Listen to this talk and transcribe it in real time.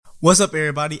What's up,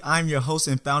 everybody? I'm your host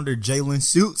and founder, Jaylon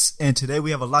Shoots, and today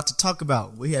we have a lot to talk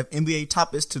about. We have NBA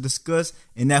topics to discuss,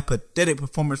 and that pathetic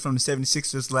performance from the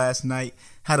 76ers last night,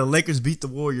 how the Lakers beat the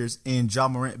Warriors, and Ja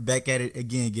Morant back at it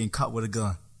again, getting caught with a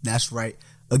gun. That's right,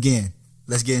 again.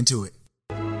 Let's get into it.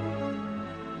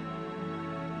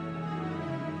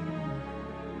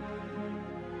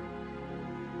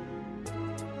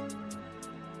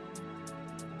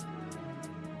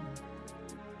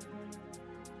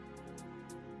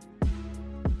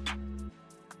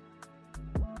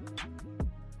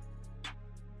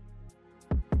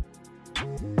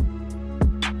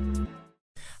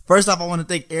 First off, I want to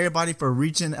thank everybody for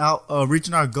reaching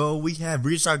our goal. We have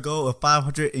reached our goal of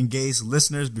 500 engaged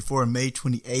listeners before May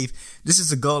 28th. This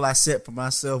is a goal I set for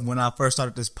myself when I first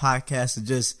started this podcast to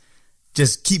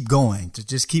just keep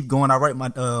going, I write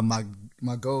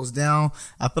my goals down.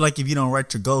 I feel like if you don't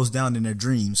write your goals down, then they're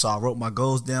dreams. So I wrote my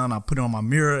goals down, I put it on my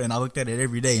mirror, and I looked at it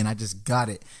every day, and I just got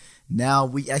it. Now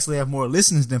we actually have more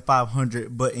listeners than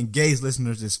 500, but engaged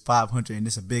listeners is 500, and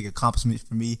it's a big accomplishment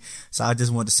for me. So I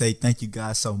just want to say thank you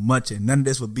guys so much, and none of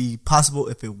this would be possible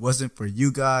if it wasn't for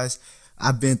you guys.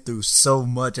 I've been through so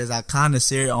much, as I kind of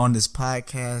shared on this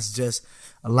podcast, just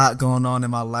a lot going on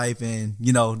in my life, and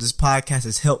this podcast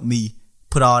has helped me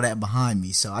put all that behind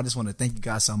me. So I just want to thank you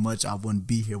guys so much. I wouldn't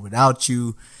be here without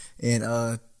you,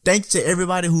 and thanks to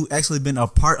everybody who actually been a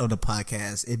part of the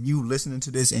podcast. If you listening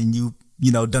to this and you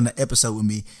done an episode with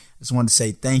me, I just want to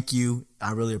say thank you.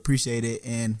 I really appreciate it.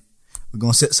 And we're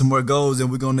going to set some more goals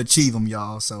and we're going to achieve them,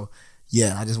 y'all. So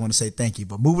yeah, I just want to say thank you.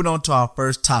 But moving on to our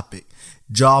first topic,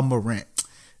 Ja Morant.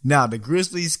 Now, the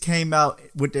Grizzlies came out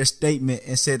with their statement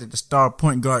and said that the star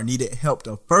point guard needed help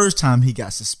the first time he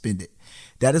got suspended.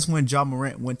 That is when Ja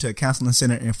Morant went to a counseling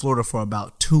center in Florida for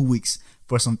about 2 weeks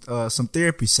for some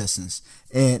therapy sessions.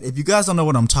 And if you guys don't know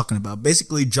what I'm talking about,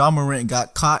 basically Ja Morant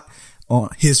got caught on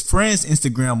his friend's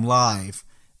Instagram live,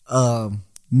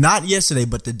 not yesterday,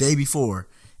 but the day before,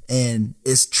 and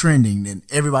it's trending and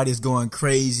everybody's going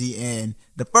crazy. And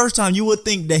the first time you would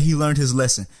think that he learned his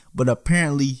lesson, but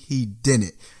apparently he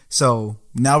didn't. So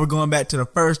now we're going back to the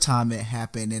first time it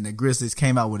happened, and the Grizzlies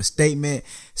came out with a statement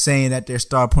saying that their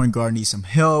star point guard needs some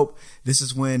help. This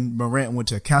is when Morant went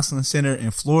to a counseling center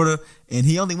in Florida, and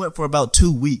he only went for about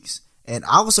 2 weeks. And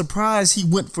I was surprised he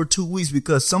went for 2 weeks,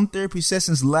 because some therapy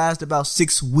sessions last about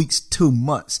 6 weeks, 2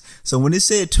 months. So when it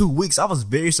said 2 weeks, I was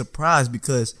very surprised,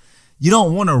 because you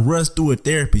don't want to rush through a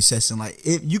therapy session. Like,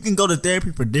 if you can go to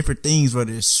therapy for different things,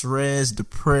 whether it's stress,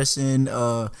 depression,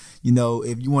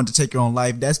 if you want to take your own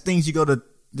life, that's things you go to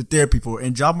the therapy for.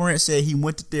 And Ja Morant said he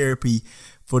went to therapy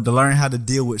to learn how to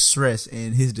deal with stress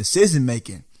and his decision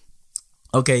making.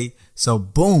 Okay, so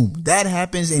boom, that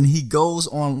happens, and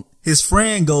his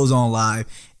friend goes on live,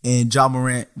 and Ja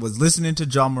Morant was listening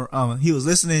to he was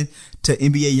listening to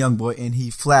NBA Youngboy, and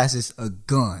he flashes a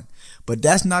gun. But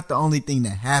that's not the only thing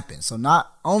that happened. So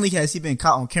not only has he been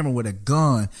caught on camera with a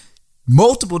gun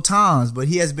multiple times, but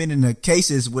he has been in the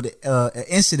cases with an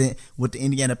incident with the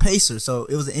Indiana Pacers. So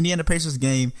it was an Indiana Pacers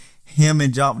game. Him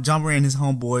and Ja Morant and his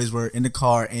homeboys were in the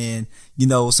car, and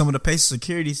some of the Pacers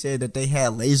security said that they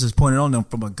had lasers pointed on them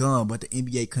from a gun, but the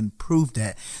NBA couldn't prove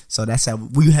that. So that's how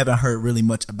we haven't heard really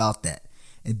much about that.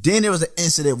 And then there was an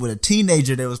incident with a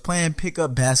teenager that was playing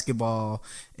pickup basketball,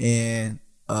 and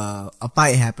a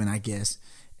fight happened, I guess.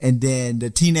 And then the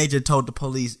teenager told the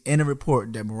police in a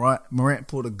report that Morant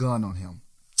pulled a gun on him.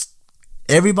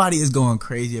 Everybody is going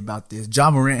crazy about this. Ja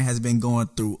Morant has been going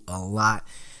through a lot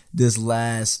this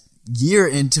last year,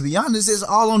 and to be honest, it's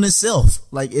all on himself.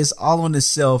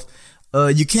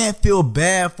 You can't feel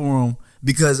bad for him,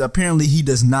 because apparently he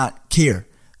does not care.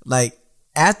 Like,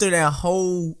 after that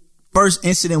whole first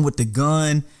incident with the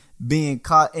gun being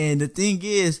caught, and the thing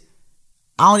is,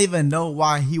 I don't even know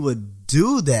why he would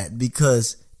do that,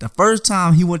 because the first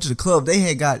time he went to the club, they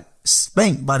had got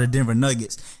spanked by the Denver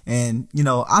Nuggets. And,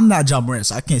 I'm not Ja Morant,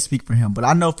 so I can't speak for him, but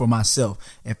I know for myself,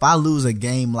 if I lose a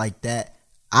game like that,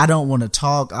 I don't want to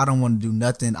talk. I don't want to do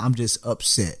nothing. I'm just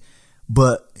upset.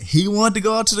 But he wanted to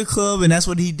go out to the club, and that's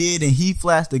what he did, and he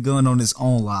flashed the gun on his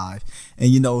own live. And,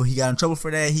 he got in trouble for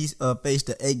that. He faced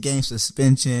an 8-game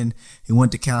suspension. He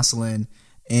went to counseling.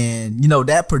 And,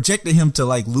 that projected him to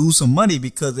lose some money,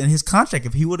 because in his contract,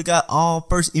 if he would have got all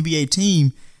first NBA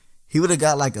team, he would have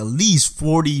got at least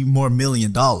 $40 more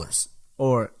million,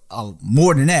 or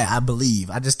more than that, I believe.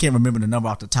 I just can't remember the number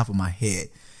off the top of my head.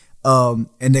 And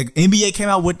the NBA came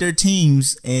out with their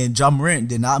teams, and Ja Morant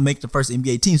did not make the first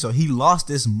NBA team. So he lost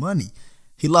this money.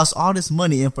 He lost all this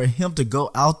money. And for him to go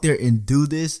out there and do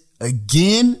this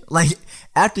again,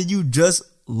 after you just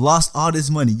lost all this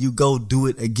money, you go do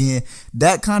it again.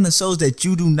 That kind of shows that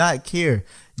you do not care.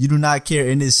 You do not care.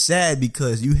 And it's sad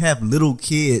because you have little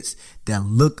kids that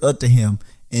look up to him,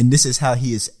 and this is how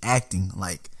he is acting.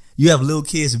 Like, you have little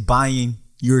kids buying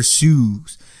your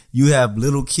shoes. You have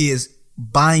little kids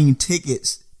buying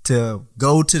tickets to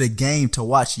go to the game to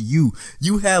watch you.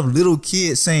 You have little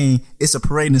kids saying it's a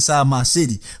parade inside my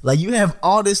city. Like, you have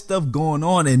all this stuff going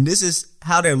on, and this is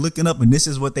how they're looking up, and this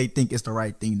is what they think is the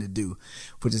right thing to do,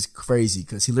 which is crazy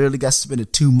because he literally got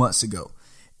suspended 2 months ago.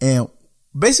 And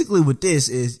basically with this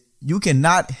is you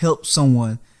cannot help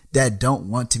someone that don't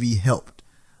want to be helped.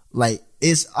 Like,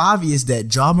 it's obvious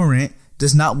that Ja Morant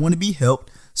does not want to be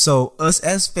helped. So us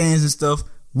as fans and stuff,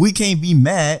 we can't be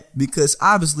mad because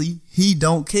obviously he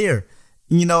don't care.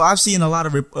 You know, I've seen a lot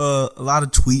of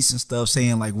tweets and stuff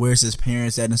saying like, where's his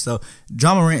parents at and stuff.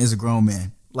 Ja Morant is a grown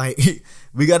man. Like,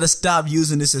 we got to stop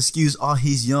using this excuse. Oh,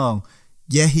 he's young.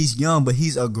 Yeah, he's young, but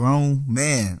he's a grown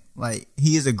man. Like,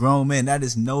 he is a grown man. That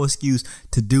is no excuse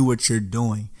to do what you're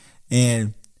doing.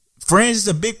 And friends is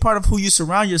a big part of who you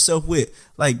surround yourself with.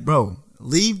 Like, bro,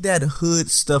 leave that hood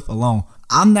stuff alone.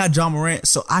 I'm not Ja Morant,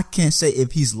 so I can't say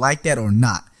if he's like that or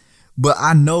not. But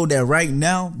I know that right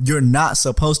now, you're not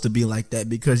supposed to be like that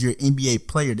because you're an NBA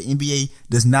player. The NBA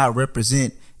does not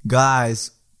represent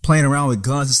guys playing around with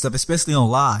guns and stuff, especially on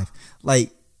live.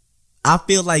 Like, I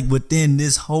feel like within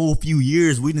this whole few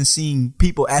years, we done seen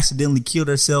people accidentally kill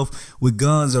themselves with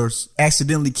guns or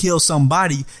accidentally kill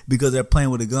somebody because they're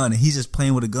playing with a gun, and he's just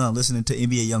playing with a gun listening to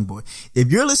NBA Youngboy.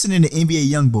 If you're listening to NBA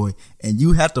Youngboy and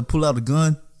you have to pull out a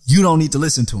gun, you don't need to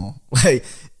listen to him. Like,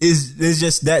 it's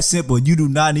just that simple. You do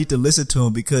not need to listen to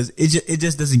him because it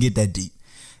just doesn't get that deep.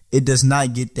 It does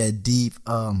not get that deep.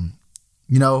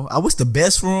 You know, I wish the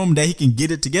best for him that he can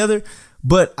get it together,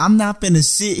 but I'm not going to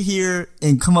sit here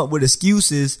and come up with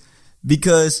excuses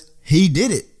because he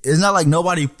did it. It's not like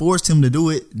nobody forced him to do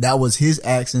it. That was his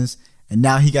actions, and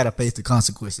now he got to face the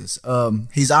consequences.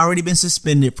 He's already been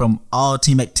suspended from all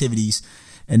team activities,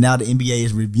 and now the NBA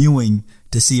is reviewing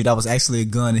to see if that was actually a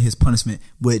gun in his punishment,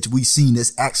 which we seen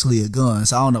is actually a gun.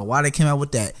 So I don't know why they came out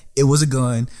with that. It was a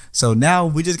gun. So now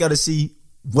we just got to see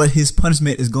what his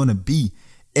punishment is going to be.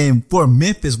 And for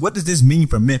Memphis, what does this mean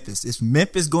for Memphis? Is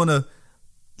Memphis going to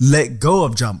let go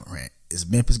of Ja Morant? Is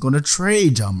Memphis going to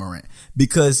trade Ja Morant?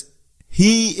 Because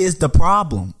he is the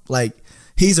problem. Like,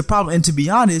 he's a problem. And to be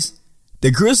honest,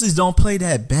 the Grizzlies don't play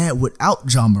that bad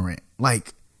without Ja Morant.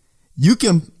 Like,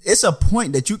 it's a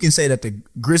point that you can say that the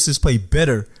Grizzlies play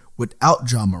better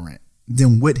without Ja Morant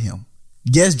than with him.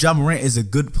 Yes, Ja Morant is a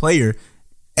good player,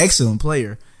 excellent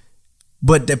player,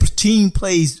 but the team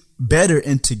plays better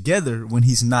and together when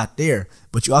he's not there.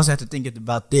 But you also have to think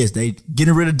about this. They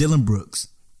getting rid of Dylan Brooks.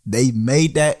 They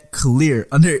made that clear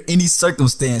under any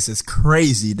circumstances.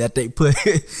 Crazy that they put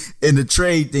in the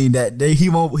trade thing that he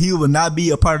will not be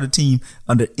a part of the team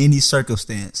under any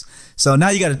circumstance. So now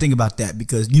you got to think about that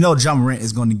because you know Ja Morant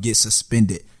is going to get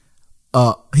suspended.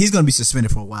 He's going to be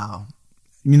suspended for a while.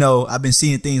 You know, I've been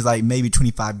seeing things like maybe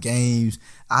 25 games.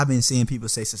 I've been seeing people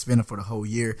say suspended for the whole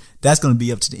year. That's going to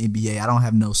be up to the NBA. I don't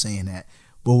have no say in that.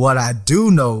 But what I do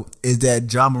know is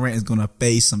that Ja Morant is going to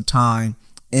face some time,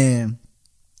 and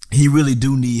he really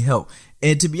do need help.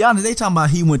 And to be honest, they talking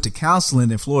about he went to counseling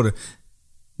in Florida.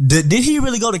 Did he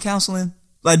really go to counseling?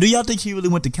 Like, do y'all think he really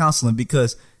went to counseling?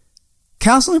 Because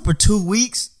counseling for 2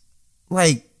 weeks,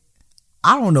 like,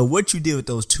 I don't know what you did with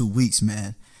those 2 weeks,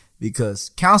 man. Because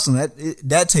counseling,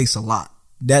 that takes a lot.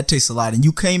 That takes a lot. And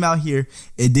you came out here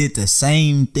and did the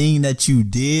same thing that you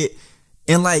did.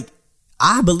 And, like,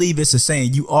 I believe it's a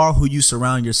saying, you are who you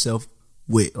surround yourself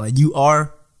with. Like, you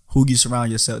are who you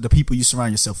surround yourself, the people you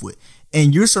surround yourself with.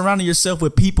 And you're surrounding yourself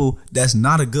with people that's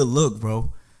not a good look,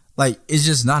 bro. Like, it's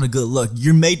just not a good look.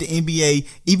 You're made the NBA.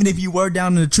 Even if you were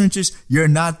down in the trenches, you're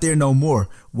not there no more.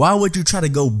 Why would you try to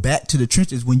go back to the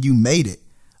trenches when you made it?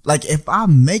 Like, if I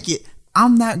make it,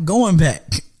 I'm not going back.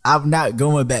 I'm not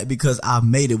going back because I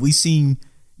made it. We seen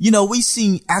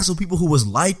actual people who was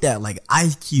like that, like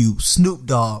Ice Cube, Snoop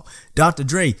Dogg, Dr.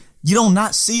 Dre. You don't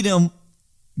not see them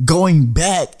going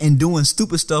back and doing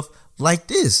stupid stuff like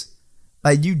this.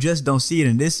 Like, you just don't see it.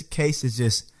 In this case, it's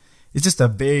just a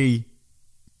very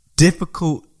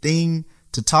difficult thing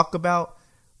to talk about.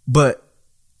 But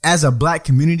as a black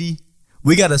community,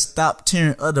 we got to stop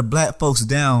tearing other black folks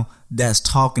down that's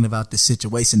talking about this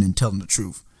situation and telling the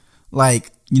truth. Like,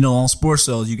 you know, on sports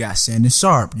shows, you got Shannon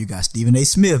Sharp, you got Stephen A.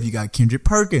 Smith, you got Kendrick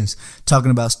Perkins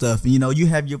talking about stuff. And, you know, you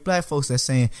have your black folks that's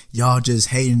saying, y'all just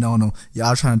hating on them.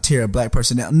 Y'all trying to tear a black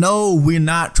person down. No, we're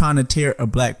not trying to tear a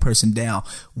black person down.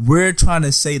 We're trying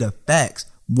to say the facts.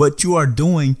 What you are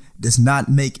doing does not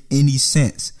make any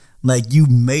sense. Like, you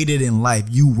made it in life.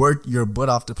 You worked your butt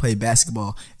off to play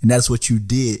basketball, and that's what you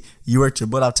did. You worked your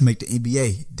butt off to make the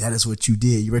NBA. That is what you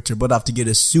did. You worked your butt off to get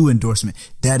a Sue endorsement.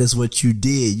 That is what you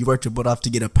did. You worked your butt off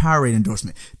to get a Powerade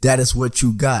endorsement. That is what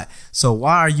you got. So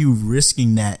why are you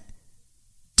risking that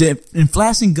and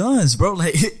flashing guns, bro?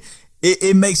 Like,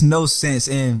 it makes no sense.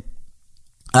 And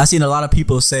I've seen a lot of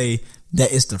people say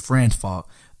that it's the friend's fault.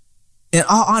 In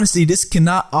all honesty, this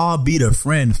cannot all be the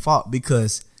friend's fault,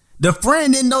 because the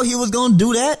friend didn't know he was going to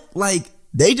do that. Like,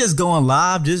 they just going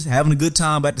live, just having a good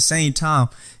time. But at the same time,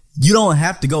 you don't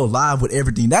have to go live with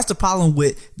everything. That's the problem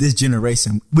with this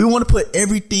generation. We want to put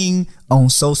everything on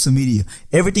social media.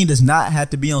 Everything does not have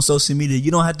to be on social media.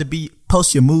 You don't have to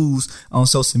post your moves on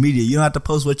social media. You don't have to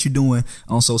post what you're doing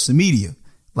on social media.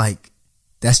 Like,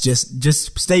 that's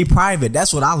just stay private.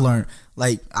 That's what I learned.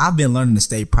 Like, I've been learning to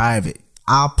stay private.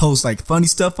 I'll post like funny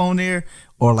stuff on there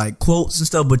or like quotes and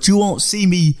stuff, but you won't see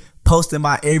me posting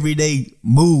my everyday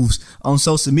moves on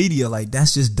social media. Like,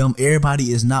 that's just dumb.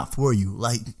 Everybody is not for you.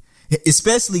 Like,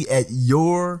 especially at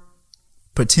your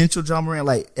potential, Ja Morant,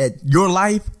 like at your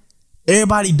life,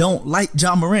 everybody don't like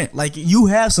Ja Morant. Like, you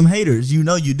have some haters, you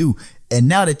know you do. And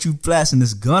now that you flashing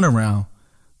this gun around,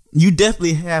 you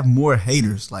definitely have more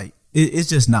haters. Like, it's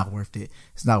just not worth it.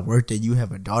 It's not worth it. You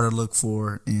have a daughter to look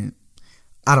for, and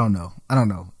I don't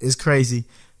know. It's crazy.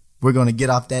 We're going to get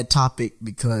off that topic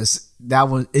because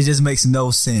it just makes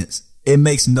no sense. It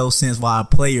makes no sense why a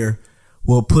player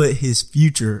will put his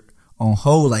future on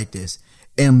hold like this.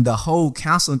 And the whole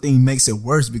counseling thing makes it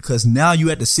worse, because now you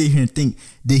have to sit here and think,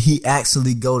 did he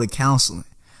actually go to counseling?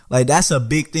 Like, that's a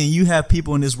big thing. You have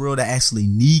people in this world that actually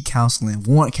need counseling,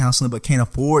 want counseling, but can't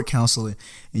afford counseling.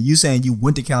 And you saying you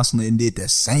went to counseling and did the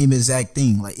same exact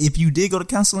thing. Like, if you did go to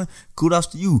counseling, kudos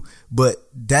to you. But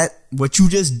what you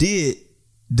just did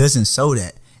doesn't show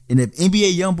that. And if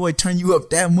NBA YoungBoy turn you up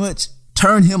that much,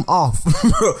 turn him off.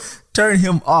 Turn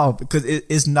him off, because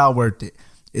it's not worth it.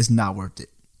 It's not worth it.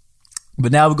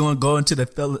 But now we're going to go into the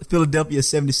Philadelphia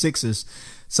 76ers.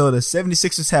 So the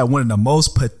 76ers had one of the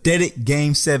most pathetic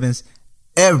Game 7s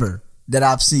ever that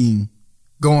I've seen,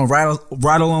 going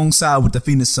right alongside with the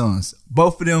Phoenix Suns.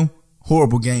 Both of them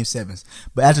horrible Game 7s.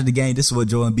 But after the game, this is what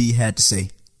Joel Embiid had to say.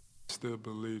 I still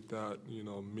believe that,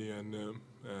 me and them,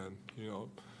 and,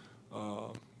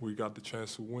 we got the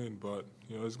chance to win. But,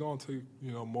 it's going to take,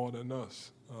 more than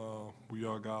us. We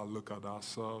all got to look at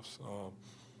ourselves.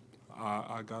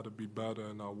 I got to be better,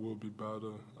 and I will be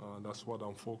better. That's what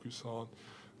I'm focused on.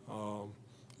 All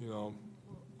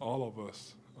of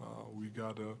us, we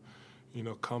got to,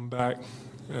 come back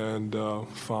and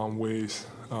find ways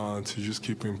to just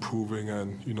keep improving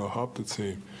and, help the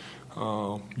team.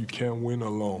 You can't win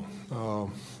alone.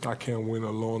 I can't win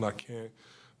alone.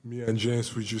 Me and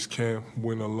James, we just can't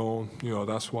win alone.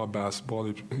 That's why basketball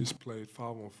is played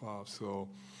 5-on-5. So,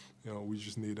 we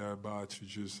just need everybody to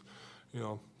just,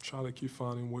 try to keep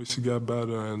finding ways to get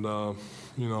better, and,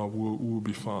 we'll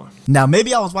be fine. Now,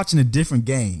 maybe I was watching a different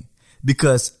game,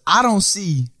 because I don't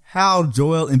see how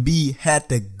Joel Embiid had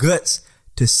the guts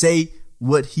to say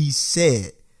what he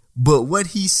said. But what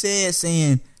he said,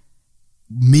 saying,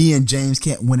 me and James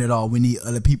can't win it all, we need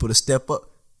other people to step up.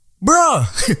 Bruh,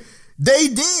 they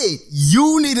did.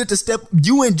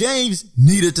 You and James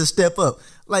needed to step up.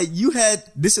 Like,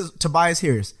 this is Tobias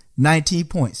Harris, 19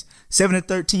 points, 7 of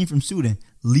 13 from shooting,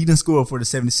 leading scorer for the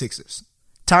 76ers.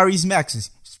 Tyrese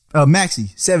Maxey,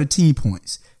 17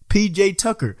 points. PJ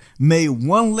Tucker made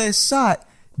one less shot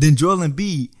than Joel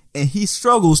Embiid, and he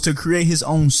struggles to create his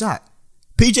own shot.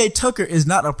 PJ Tucker is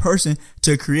not a person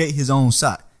to create his own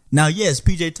shot. Now, yes,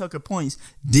 PJ Tucker points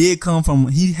did come from,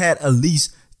 he had at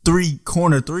least 3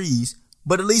 corner threes,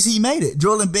 but at least he made it.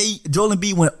 Joel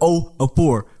Embiid went 0 of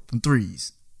 4 from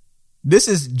threes. This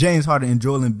is James Harden and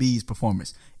Joel Embiid's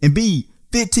performance. Embiid,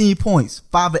 15 points,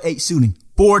 5 of 8 shooting,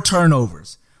 4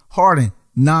 turnovers. Harden,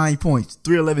 9 points,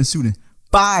 3 of 11 shooting,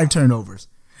 5 turnovers.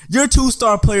 Your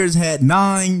 2-star players had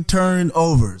 9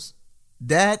 turnovers.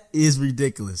 That is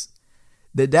ridiculous.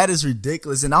 That is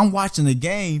ridiculous. And I'm watching the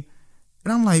game,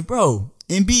 and I'm like, bro,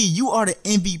 Embiid, you are the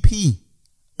MVP.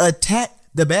 Attack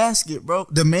the basket, bro.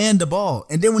 Demand the ball.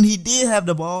 And then when he did have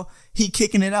the ball, he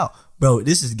kicking it out. Bro,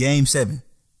 this is Game 7.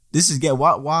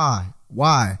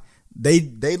 Why?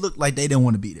 They look like they didn't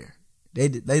want to be there.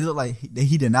 They look like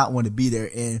he did not want to be there.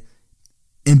 And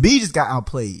Embiid just got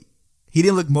outplayed. He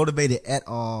didn't look motivated at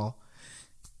all.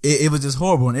 It was just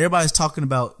horrible. And everybody's talking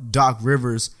about Doc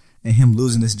Rivers and him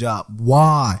losing his job.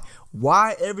 Why?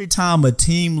 Why every time a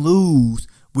team lose,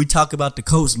 we talk about the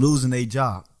coach losing their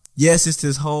job? Yes, it's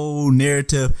this whole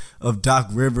narrative of Doc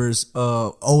Rivers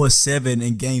 0-7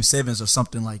 in Game 7s or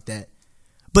something like that.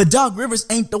 But Doc Rivers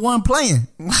ain't the one playing.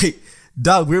 Like,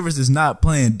 Doc Rivers is not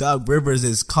playing. Doc Rivers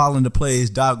is calling the plays.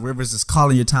 Doc Rivers is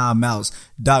calling your timeouts.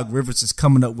 Doc Rivers is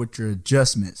coming up with your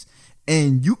adjustments.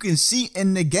 And you can see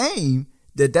in the game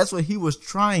that that's what he was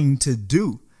trying to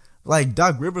do. Like,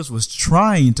 Doc Rivers was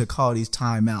trying to call these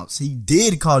timeouts. He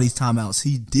did call these timeouts.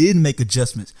 He did make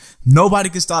adjustments. Nobody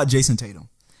could stop Jason Tatum.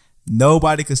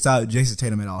 Nobody could stop Jason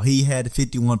Tatum at all. He had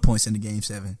 51 points in the game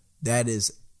 7. That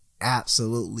is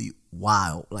absolutely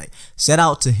wild. Like, shout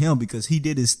out to him because he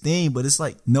did his thing, but it's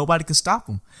like nobody could stop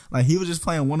him. Like, he was just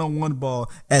playing one-on-one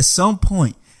ball. At some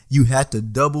point, you had to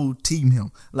double team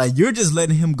him. Like, you're just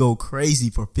letting him go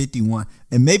crazy for 51.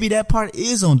 And maybe that part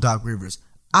is on Doc Rivers.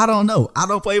 I don't know. I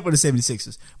don't play for the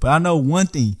 76ers. But I know one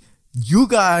thing. You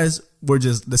guys were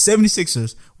just, the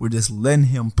 76ers were just letting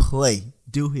him play,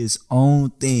 do his own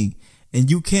thing. And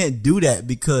you can't do that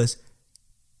because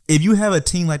if you have a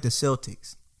team like the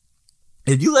Celtics,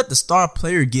 if you let the star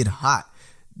player get hot,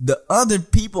 the other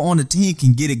people on the team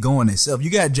can get it going themselves.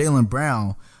 You got Jaylen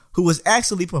Brown, who was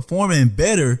actually performing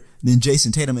better than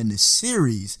Jason Tatum in the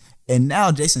series. And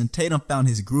now Jason Tatum found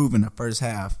his groove in the first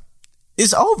half.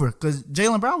 It's over because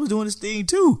Jaylen Brown was doing his thing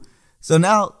too. So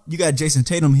now you got Jason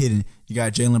Tatum hitting. You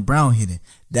got Jaylen Brown hitting.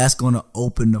 That's going to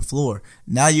open the floor.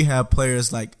 Now you have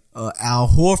players like Al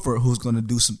Horford who's going to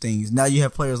do some things. Now you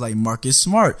have players like Marcus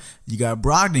Smart. You got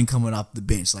Brogdon coming off the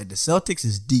bench. Like, the Celtics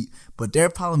is deep, but their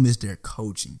problem is their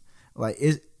coaching. Like,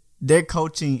 their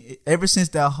coaching, ever since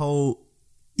that whole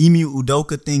Emu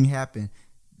Udoka thing happened,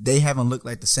 they haven't looked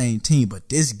like the same team. But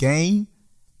this game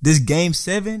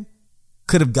 7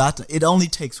 could have got to, it only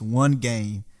takes one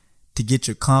game to get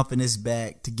your confidence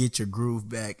back, to get your groove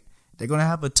back. They're going to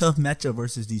have a tough matchup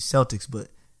versus these Celtics, but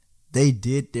they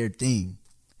did their thing.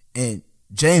 And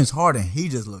James Harden, he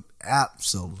just looked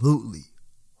absolutely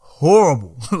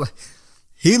horrible. Like,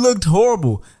 he looked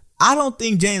horrible. I don't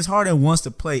think James Harden wants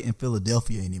to play in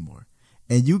Philadelphia anymore.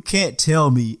 And you can't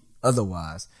tell me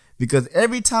otherwise. Because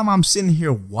every time I'm sitting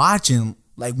here watching,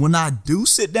 like, when I do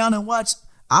sit down and watch,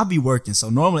 I'll be working. So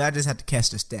normally I just have to catch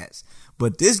the stats.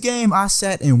 But this game I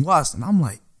sat and watched, and I'm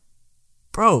like,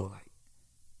 bro,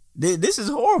 like, this is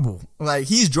horrible. Like,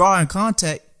 he's drawing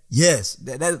contact. Yes,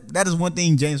 that is one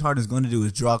thing James Harden is going to do,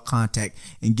 is draw contact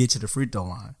and get to the free throw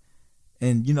line.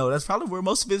 And, you know, that's probably where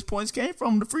most of his points came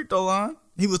from, the free throw line.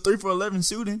 He was 3 for 11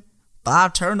 shooting,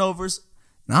 5 turnovers.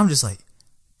 And I'm just like,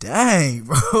 dang,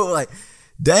 bro. Like,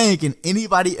 dang, can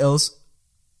anybody else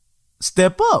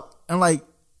step up? And, like,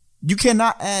 you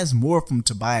cannot ask more from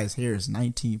Tobias Harris,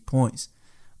 19 points.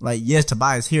 Like, yes,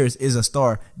 Tobias Harris is a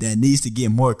star that needs to get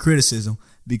more criticism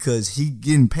because he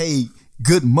getting paid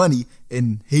good money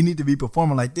and he need to be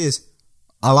performing like this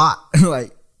a lot.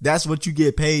 Like, that's what you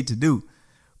get paid to do.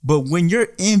 But when your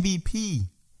MVP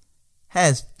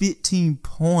has 15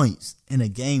 points in a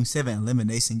game 7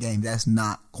 elimination game, that's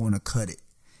not going to cut it.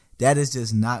 That is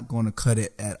just not going to cut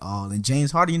it at all. And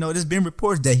James Harden, you know, there's been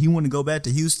reports that he want to go back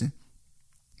to Houston.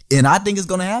 And I think it's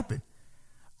going to happen.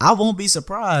 I won't be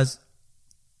surprised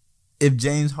if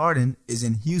James Harden is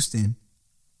in Houston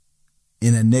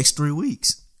in the next 3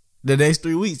 weeks. The next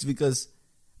 3 weeks, because,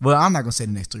 well, I'm not going to say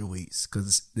the next 3 weeks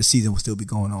because the season will still be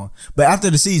going on. But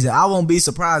after the season, I won't be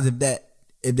surprised if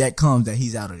that comes, that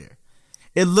he's out of there.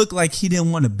 It looked like he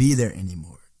didn't want to be there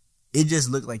anymore. It just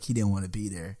looked like he didn't want to be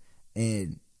there.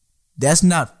 And that's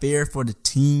not fair for the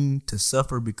team to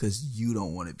suffer because you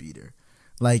don't want to be there.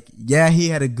 Like, yeah, he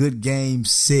had a good game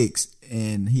 6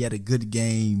 and he had a good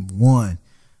game 1.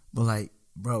 But, like,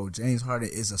 bro, James Harden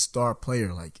is a star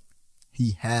player. Like,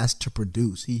 he has to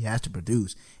produce. He has to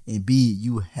produce. And B,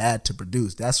 you had to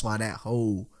produce. That's why that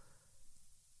whole,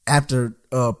 after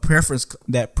preference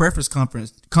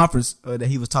conference that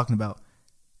he was talking about,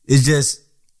 it just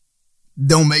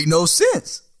don't make no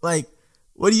sense. Like,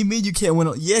 what do you mean you can't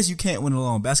win? Yes, you can't win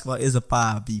alone. Basketball is a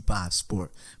 5v5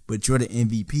 sport, but you're the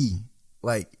MVP.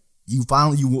 Like, you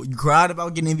finally, you cried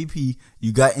about getting MVP,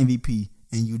 you got MVP,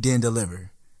 and you didn't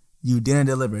deliver. You didn't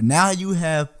deliver. Now you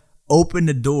have opened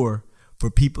the door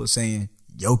for people saying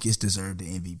Jokic deserved the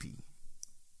MVP.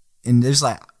 And it's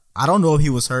like, I don't know if he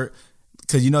was hurt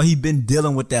because, you know, he's been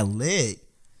dealing with that leg.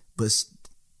 But,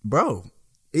 bro,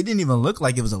 it didn't even look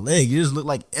like it was a leg. It just looked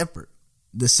like effort.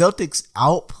 The Celtics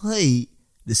outplayed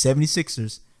the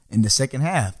 76ers in the second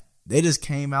half. They just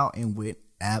came out and went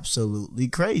absolutely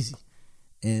crazy.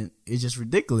 And it's just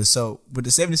ridiculous. So, with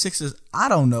the 76ers, I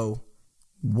don't know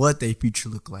what their future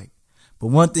look like. But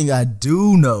one thing I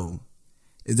do know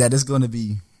is that it's going to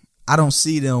be, I don't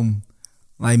see them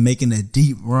like making a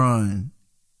deep run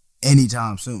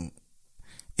anytime soon.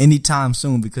 Anytime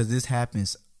soon, because this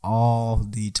happens all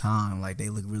the time. Like, they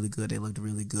look really good. They looked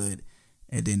really good.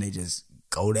 And then they just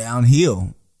go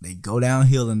downhill. They go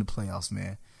downhill in the playoffs,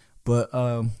 man. But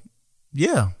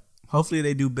yeah, hopefully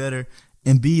they do better.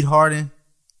 Embiid, Harden,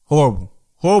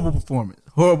 horrible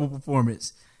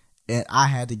performance, and I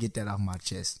had to get that off my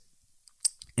chest.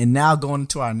 And now going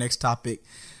into our next topic,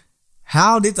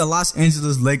 how did the Los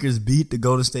Angeles Lakers beat the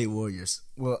Golden State Warriors?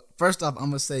 Well, first off, I'm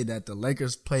gonna say that the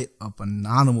Lakers played a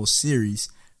phenomenal series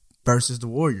versus the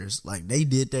Warriors. Like they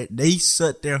did that, they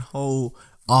shut their whole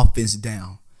offense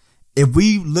down. If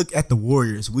we look at the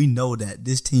Warriors, we know that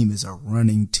this team is a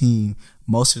running team.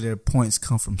 Most of their points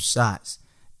come from shots,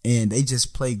 and they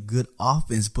just play good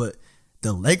offense. But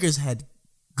the Lakers had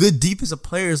good defensive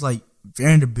players like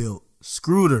Vanderbilt,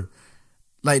 Schroeder.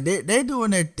 Like they're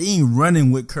doing their thing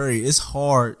running with Curry. It's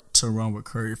hard to run with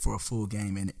Curry for a full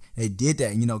game, and they did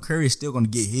that. You know, Curry is still going to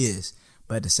get his,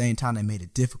 but at the same time, they made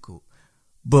it difficult.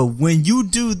 But when you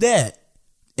do that,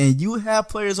 and you have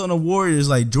players on the Warriors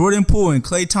like Jordan Poole and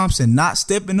Klay Thompson not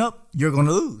stepping up, you're going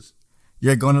to lose.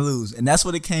 You're going to lose. And that's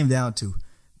what it came down to.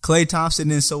 Klay Thompson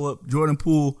didn't show up. Jordan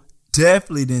Poole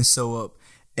definitely didn't show up.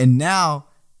 And now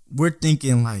we're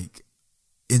thinking like,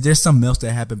 is there something else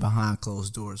that happened behind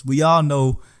closed doors? We all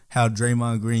know how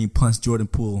Draymond Green punched Jordan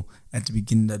Poole at the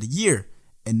beginning of the year,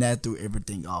 and that threw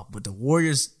everything off. But the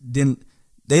Warriors didn't.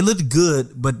 They looked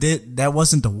good, but that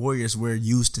wasn't the Warriors we're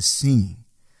used to seeing.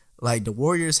 Like the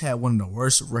Warriors had one of the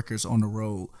worst records on the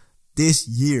road this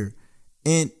year,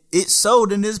 and it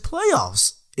showed in this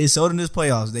playoffs.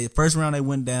 The first round they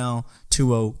went down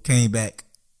 2-0, came back.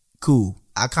 Cool.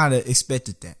 I kind of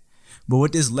expected that. But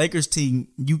with this Lakers team,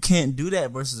 you can't do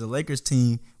that versus a Lakers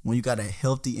team when you got a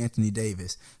healthy Anthony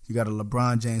Davis. You got a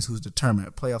LeBron James who's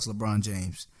determined. Playoffs LeBron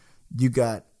James. You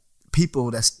got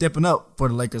people that's stepping up for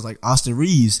the Lakers like Austin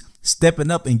Reeves stepping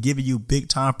up and giving you big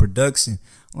time production.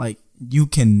 Like you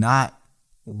cannot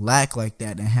lack like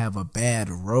that and have a bad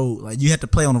road. Like you have to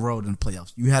play on the road in the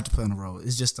playoffs. You have to play on the road.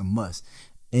 It's just a must.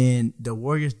 And the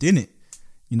Warriors didn't.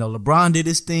 You know, LeBron did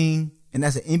his thing. And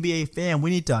as an NBA fan, we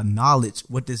need to acknowledge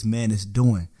what this man is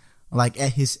doing. Like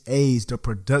at his age, the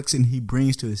production he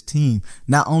brings to his team,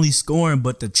 not only scoring,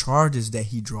 but the charges that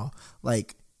he draw.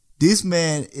 Like this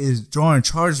man is drawing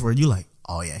charges where you like,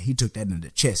 oh yeah, he took that in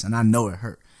the chest and I know it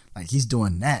hurt. Like he's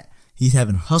doing that. He's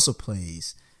having hustle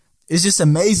plays. It's just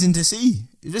amazing to see.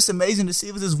 It's just amazing to see.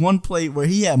 It was this one play where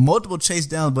he had multiple chase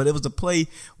downs, but it was a play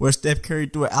where Steph Curry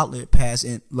threw an outlet pass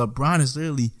and LeBron is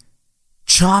literally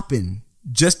chopping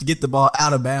just to get the ball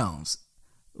out of bounds.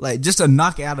 Like, just to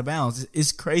knock it out of bounds.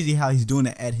 It's crazy how he's doing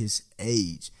it at his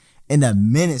age and the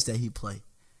minutes that he play.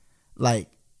 Like,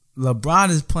 LeBron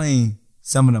is playing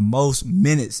some of the most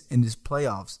minutes in this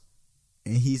playoffs,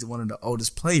 and he's one of the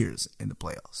oldest players in the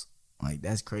playoffs. Like,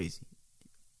 that's crazy.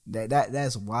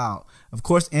 That's wild. Of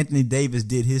course, Anthony Davis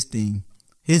did his thing.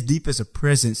 His defensive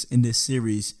presence in this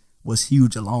series was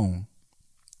huge alone.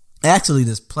 Actually,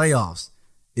 this playoffs,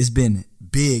 it's been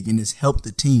big and it's helped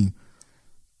the team.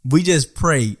 We just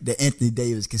pray that Anthony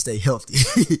Davis can stay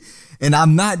healthy. And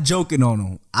I'm not joking on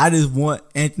him. I just want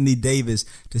Anthony Davis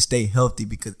to stay healthy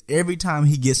because every time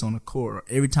he gets on the court or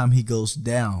every time he goes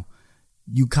down,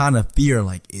 you kind of fear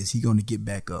like, is he going to get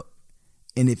back up?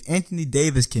 And if Anthony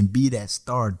Davis can be that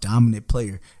star dominant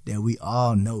player that we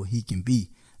all know he can be,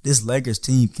 this Lakers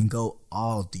team can go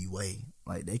all the way.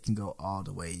 Like, they can go all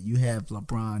the way. You have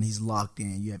LeBron, he's locked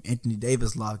in. You have Anthony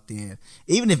Davis locked in.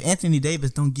 Even if Anthony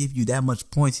Davis don't give you that much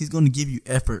points, he's going to give you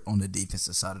effort on the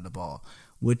defensive side of the ball,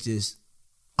 which is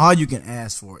all you can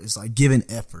ask for. It's like giving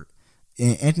effort.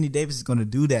 And Anthony Davis is going to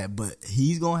do that, but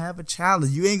he's going to have a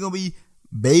challenge. You ain't going to be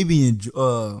babying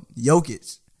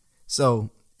Jokic.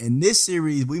 So, in this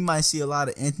series, we might see a lot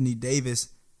of Anthony Davis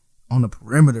on the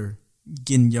perimeter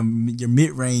getting your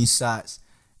mid-range shots.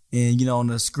 And, you know, on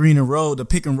the screen and roll, the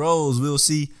pick and rolls, we'll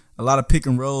see a lot of pick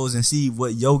and rolls and see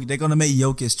what Jokic, they're going to make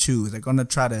Jokic choose. They're going to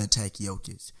try to attack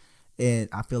Jokic. And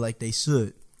I feel like they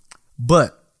should.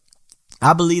 But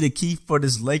I believe the key for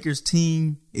this Lakers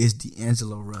team is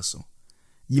D'Angelo Russell.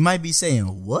 You might be saying,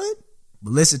 what?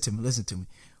 But listen to me.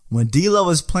 When D'Lo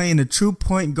is playing the true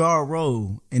point guard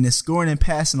role and is scoring and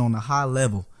passing on a high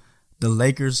level, the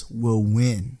Lakers will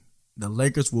win. The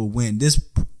Lakers will win. This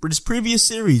previous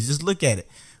series, just look at it.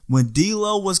 When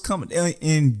D'Lo was coming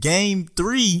in game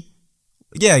 3,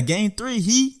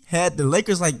 he had the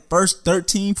Lakers like first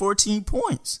 13, 14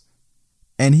 points.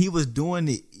 And he was doing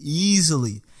it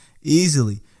easily.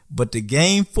 But the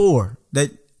game 4,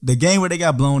 the game where they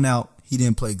got blown out, he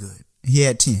didn't play good. He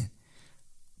had 10.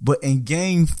 But in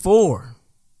game 4,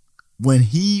 when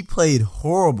he played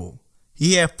horrible,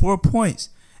 he had 4 points.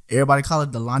 Everybody call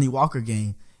it the Lonnie Walker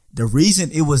game. The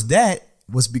reason it was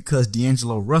because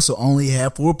D'Angelo Russell only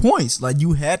had 4 points. Like,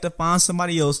 you had to find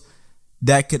somebody else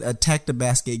that could attack the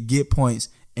basket, get points,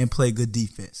 and play good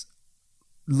defense.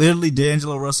 Literally,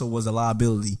 D'Angelo Russell was a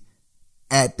liability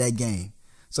at that game.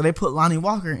 So they put Lonnie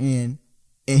Walker in,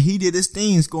 and he did his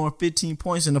thing, scoring 15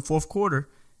 points in the fourth quarter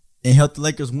and helped the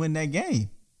Lakers win that game.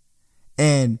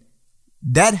 And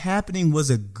that happening was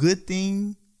a good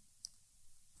thing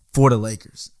for the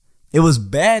Lakers. It was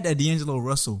bad that D'Angelo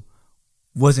Russell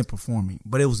wasn't performing,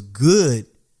 but it was good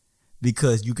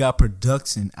because you got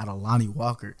production out of Lonnie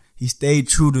Walker. He stayed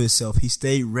true to himself. He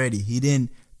stayed ready. He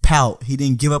didn't pout. He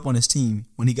didn't give up on his team.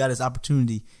 When he got his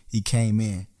opportunity, he came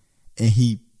in and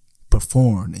he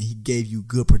performed and he gave you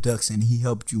good production. He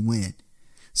helped you win.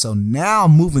 So now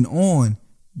moving on,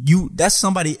 that's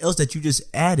somebody else that you just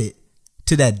added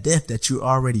to that depth that you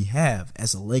already have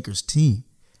as a Lakers team.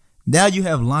 Now you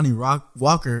have Lonnie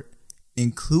Walker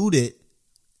included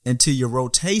into your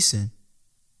rotation.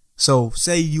 So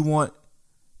say you want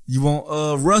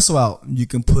Russell out, you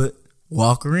can put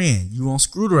Walker in. You want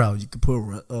Schröder out, you can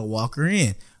put Walker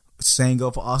in. Same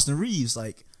go for Austin Reeves.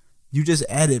 Like, you just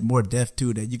added more depth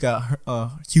to that. You got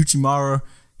Huchimara,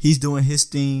 he's doing his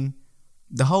thing.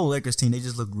 The whole Lakers team, they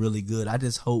just look really good. I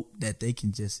just hope that they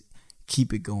can just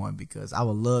keep it going because I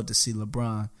would love to see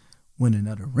LeBron win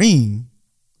another ring,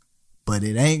 but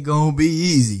it ain't going to be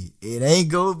easy. It ain't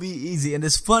going to be easy. And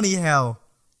it's funny how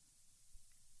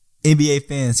NBA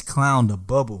fans clown the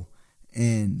bubble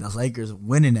and the Lakers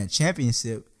winning that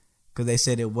championship because they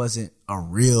said it wasn't a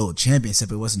real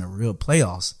championship. It wasn't a real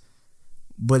playoffs.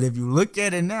 But if you look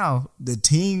at it now, the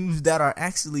teams that are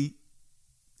actually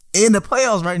in the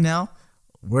playoffs right now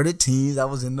were the teams that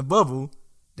was in the bubble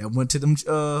that went to them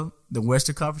the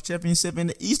Western Conference Championship and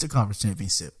the Eastern Conference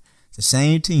Championship. It's the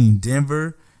same team: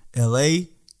 Denver, LA,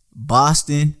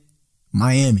 Boston,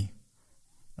 Miami.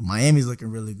 And Miami's looking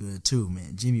really good too,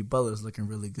 man. Jimmy Butler's looking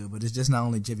really good, but it's just not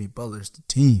only Jimmy Butler, it's the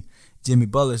team. Jimmy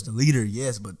Butler's the leader,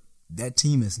 yes, but that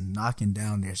team is knocking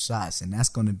down their shots, and that's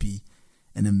going to be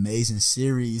an amazing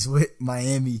series with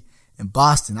Miami and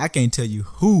Boston. I can't tell you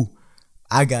who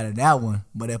I got in that one,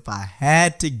 but if I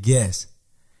had to guess,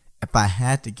 I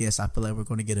feel like we're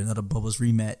going to get another Bubbles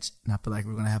rematch, and I feel like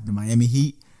we're going to have the Miami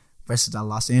Heat versus the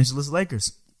Los Angeles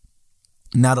Lakers.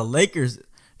 Now the Lakers,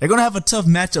 they're going to have a tough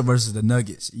matchup versus the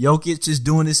Nuggets. Jokic is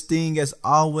doing his thing as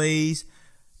always.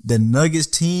 The Nuggets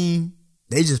team,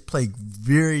 they just play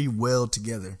very well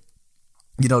together.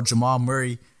 You know, Jamal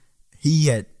Murray, he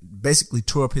had basically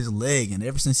tore up his leg, and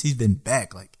ever since he's been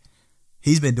back, like,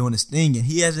 he's been doing his thing, and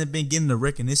he hasn't been getting the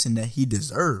recognition that he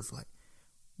deserved. Like,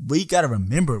 we got to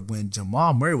remember when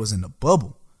Jamal Murray was in the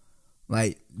bubble,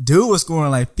 like, dude was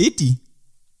scoring like 50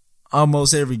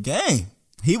 almost every game.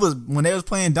 When they was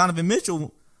playing Donovan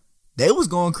Mitchell, they was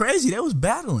going crazy. They was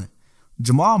battling.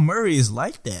 Jamal Murray is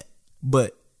like that,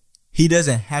 but he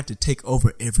doesn't have to take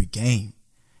over every game.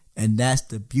 And that's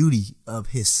the beauty of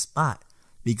his spot,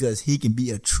 because he can be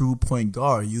a true point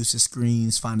guard, use his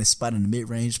screens, find a spot in the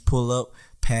mid-range, pull up,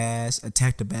 pass,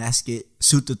 attack the basket,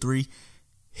 shoot the three.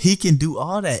 He can do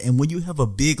all that. And when you have a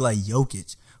big like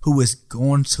Jokic who is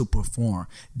going to perform,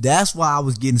 that's why I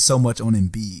was getting so much on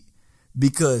Embiid,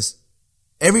 because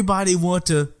everybody want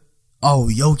to,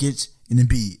 Jokic and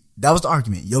Embiid. That was the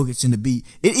argument, Jokic and Embiid.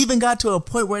 It even got to a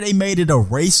point where they made it a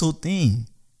racial thing.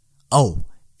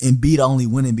 Embiid only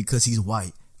winning because he's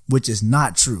white, which is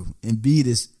not true. Embiid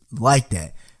is like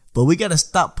that. But we got to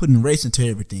stop putting race into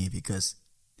everything, because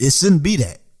it shouldn't be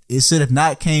that. It should have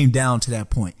not came down to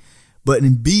that point. But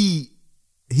Embiid,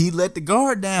 he let the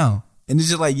guard down. And it's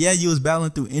just like, yeah, you was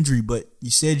battling through injury, but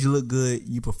you said you looked good.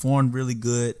 You performed really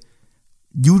good.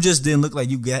 You just didn't look like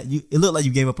it looked like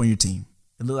you gave up on your team.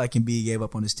 It looked like Embiid gave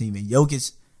up on his team. And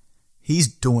Jokic, he's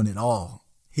doing it all.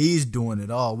 He's doing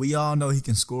it all. We all know he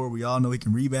can score. We all know he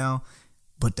can rebound.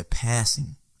 But the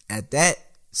passing, at that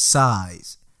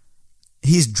size,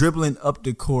 he's dribbling up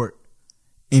the court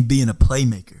and being a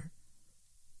playmaker.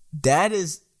 That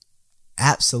is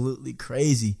absolutely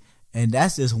crazy. And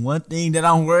that's just one thing that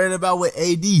I'm worried about with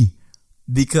AD,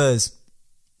 because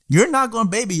you're not going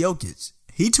to baby Jokic.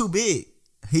 He too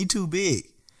big.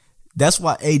 That's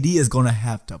why AD is going to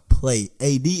have to play.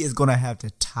 AD is going to have to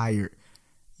tire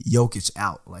Jokic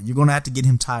out. Like, you're going to have to get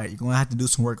him tired. You're going to have to do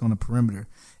some work on the perimeter.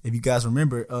 If you guys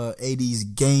remember, AD's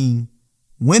game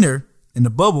winner in the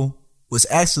bubble was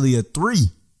actually a 3.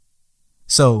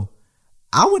 So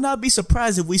I would not be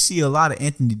surprised if we see a lot of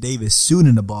Anthony Davis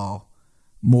shooting the ball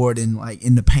more than like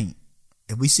in the paint.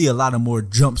 If we see a lot of more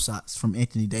jump shots from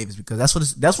Anthony Davis, because that's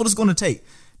what it's going to take.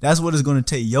 That's what it's going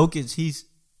to take. Jokic, he's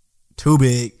too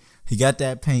big. He got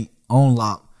that paint on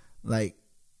lock. Like,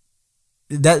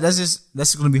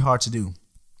 that's going to be hard to do.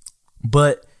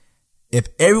 But if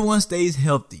everyone stays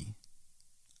healthy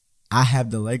I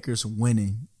have the Lakers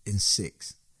winning in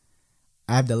 6.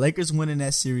 I have the Lakers winning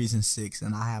that series in 6,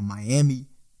 and I have Miami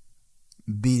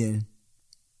beating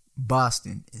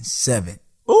Boston in 7.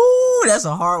 Ooh, that's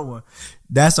a hard one.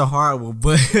 That's a hard one,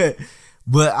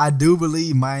 but I do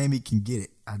believe Miami can get it.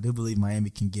 I do believe Miami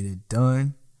can get it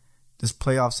done. This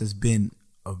playoffs has been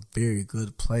a very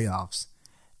good playoffs,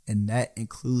 and that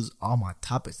includes all my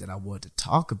topics that I wanted to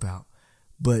talk about.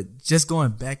 But just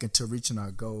going back into reaching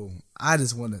our goal, I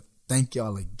just want to thank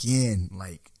y'all again.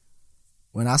 Like,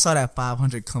 when I saw that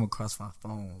 500 come across my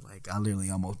phone, like, I literally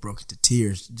almost broke into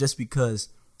tears just because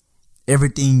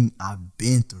everything I've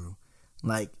been through.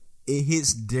 Like, it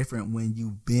hits different when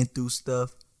you've been through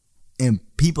stuff and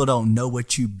people don't know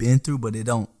what you've been through, but you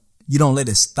don't let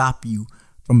it stop you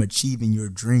from achieving your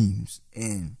dreams.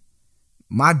 And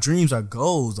my dreams are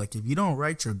goals. Like, if you don't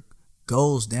write your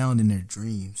goals down in their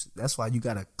dreams, that's why you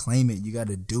got to claim it. You got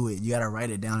to do it. You got to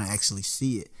write it down and actually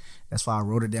see it. That's why I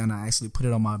wrote it down. I actually put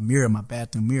it on my mirror, my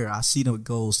bathroom mirror. I see the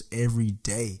goals every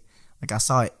day. Like, I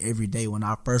saw it every day. When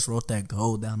I first wrote that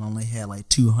goal down, I only had like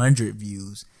 200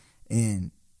 views.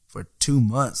 And for 2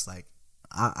 months, like,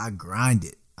 I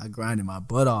grinded. I grinded my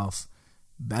butt off,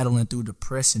 battling through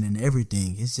depression and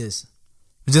everything. It's just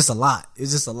a lot.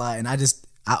 It's just a lot. And I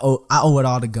owe it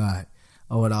all to God.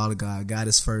 I owe it all to God. God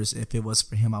is first. If it wasn't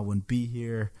for him, I wouldn't be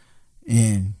here.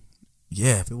 And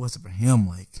yeah, if it wasn't for him,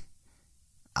 like,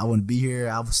 I wouldn't be here.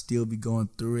 I would still be going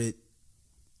through it.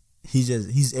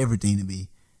 He's everything to me.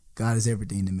 God is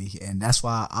everything to me. And that's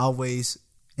why I always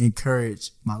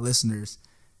encourage my listeners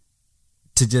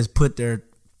to just put their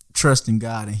trust in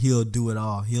God, and he'll do it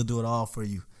all. He'll do it all for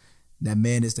you. That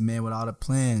man is the man with all the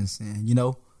plans. And, you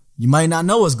know, you might not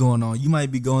know what's going on. You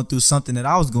might be going through something that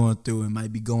I was going through and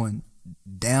might be going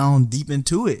down deep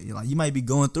into it. Like, you might be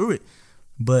going through it.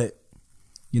 But,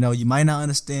 you know, you might not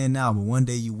understand now, but one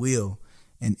day you will.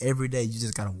 And every day you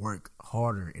just got to work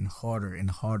harder and harder and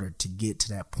harder to get to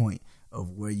that point of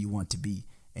where you want to be.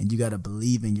 And you got to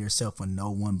believe in yourself when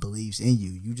no one believes in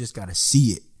you. You just got to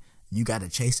see it. You got to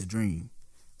chase a dream.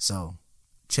 So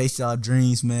chase y'all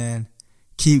dreams, man.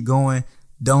 Keep going.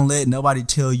 Don't let nobody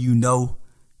tell you no.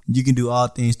 You can do all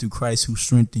things through Christ who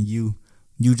strengthens you.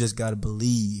 You just got to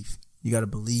believe. You got to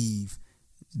believe.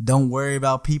 Don't worry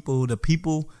about people. The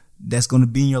people that's going to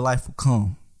be in your life will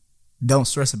come. Don't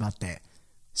stress about that.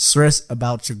 Stress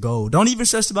about your goal. Don't even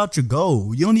stress about your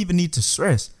goal. You don't even need to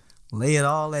stress. Lay it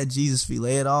all at Jesus' feet.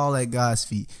 Lay it all at God's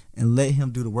feet. And let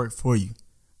him do the work for you.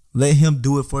 Let him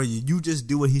do it for you. You just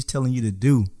do what he's telling you to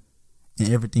do, and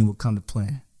everything will come to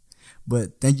plan.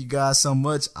 But thank you guys so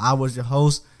much. I was your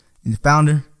host and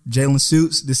founder, Jaylon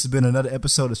Shoots. This has been another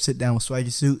episode of Sit Down with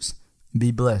Swaggy Shoots.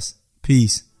 Be blessed.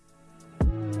 Peace.